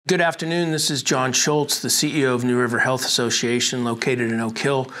Good afternoon. This is John Schultz, the CEO of New River Health Association, located in Oak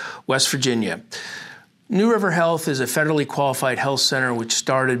Hill, West Virginia. New River Health is a federally qualified health center which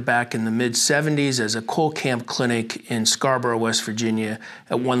started back in the mid-'70s as a coal camp clinic in Scarborough, West Virginia,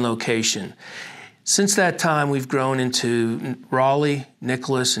 at one location. Since that time, we've grown into Raleigh,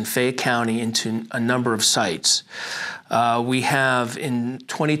 Nicholas, and Fayette County into a number of sites. We have, in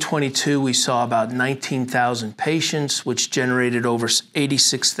 2022, we saw about 19,000 patients, which generated over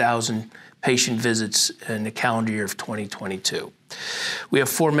 86,000 patient visits in the calendar year of 2022. We have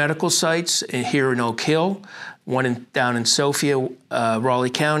 4 medical sites here in Oak Hill, one down in Sophia, Raleigh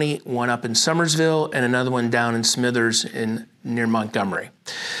County, one up in Summersville, and another one down in Smithers near Montgomery.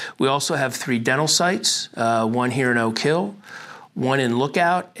 We also have 3 dental sites, one here in Oak Hill, one in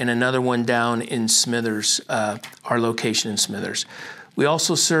Lookout, and another one down in Smithers, our location in Smithers. We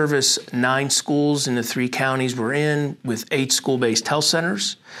also service 9 schools in the 3 counties we're in with 8 school-based health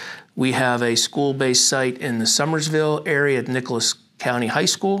centers. We have a school-based site in the Summersville area at Nicholas County High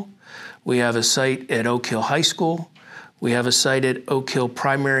School. We have a site at Oak Hill High School. We have a site at Oak Hill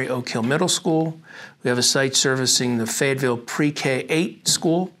Primary, Oak Hill Middle School. We have a site servicing the Fayetteville Pre-K-8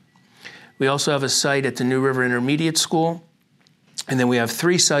 school. We also have a site at the New River Intermediate School. And then we have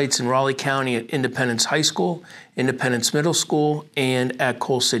 3 sites in Raleigh County at Independence High School, Independence Middle School, and at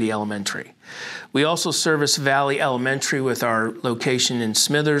Coal City Elementary. We also service Valley Elementary with our location in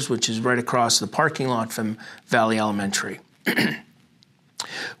Smithers, which is right across the parking lot from Valley Elementary.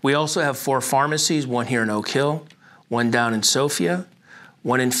 We also have 4 pharmacies, one here in Oak Hill, one down in Sophia,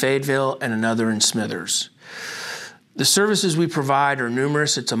 one in Fayetteville, and another in Smithers. The services we provide are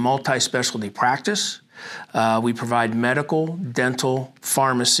numerous. It's a multi-specialty practice. We provide medical, dental,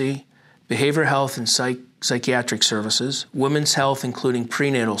 pharmacy, behavioral health and psychiatric services, women's health, including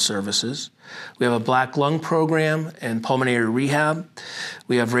prenatal services. We have a black lung program and pulmonary rehab.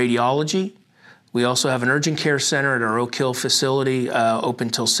 We have radiology. We also have an urgent care center at our Oak Hill facility, open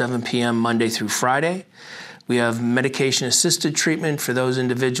till 7 p.m. Monday through Friday. We have medication-assisted treatment for those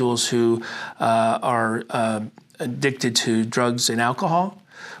individuals who are addicted to drugs and alcohol.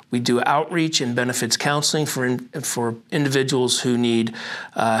 We do outreach and benefits counseling for individuals who need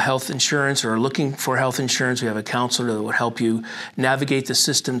health insurance or are looking for health insurance. We have a counselor that will help you navigate the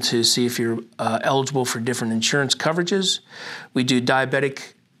system to see if you're eligible for different insurance coverages. We do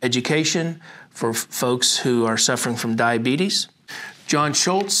diabetic education for folks who are suffering from diabetes. John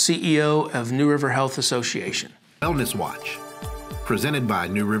Schultz, CEO of New River Health Association. Wellness Watch, presented by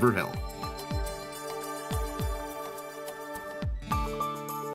New River Health.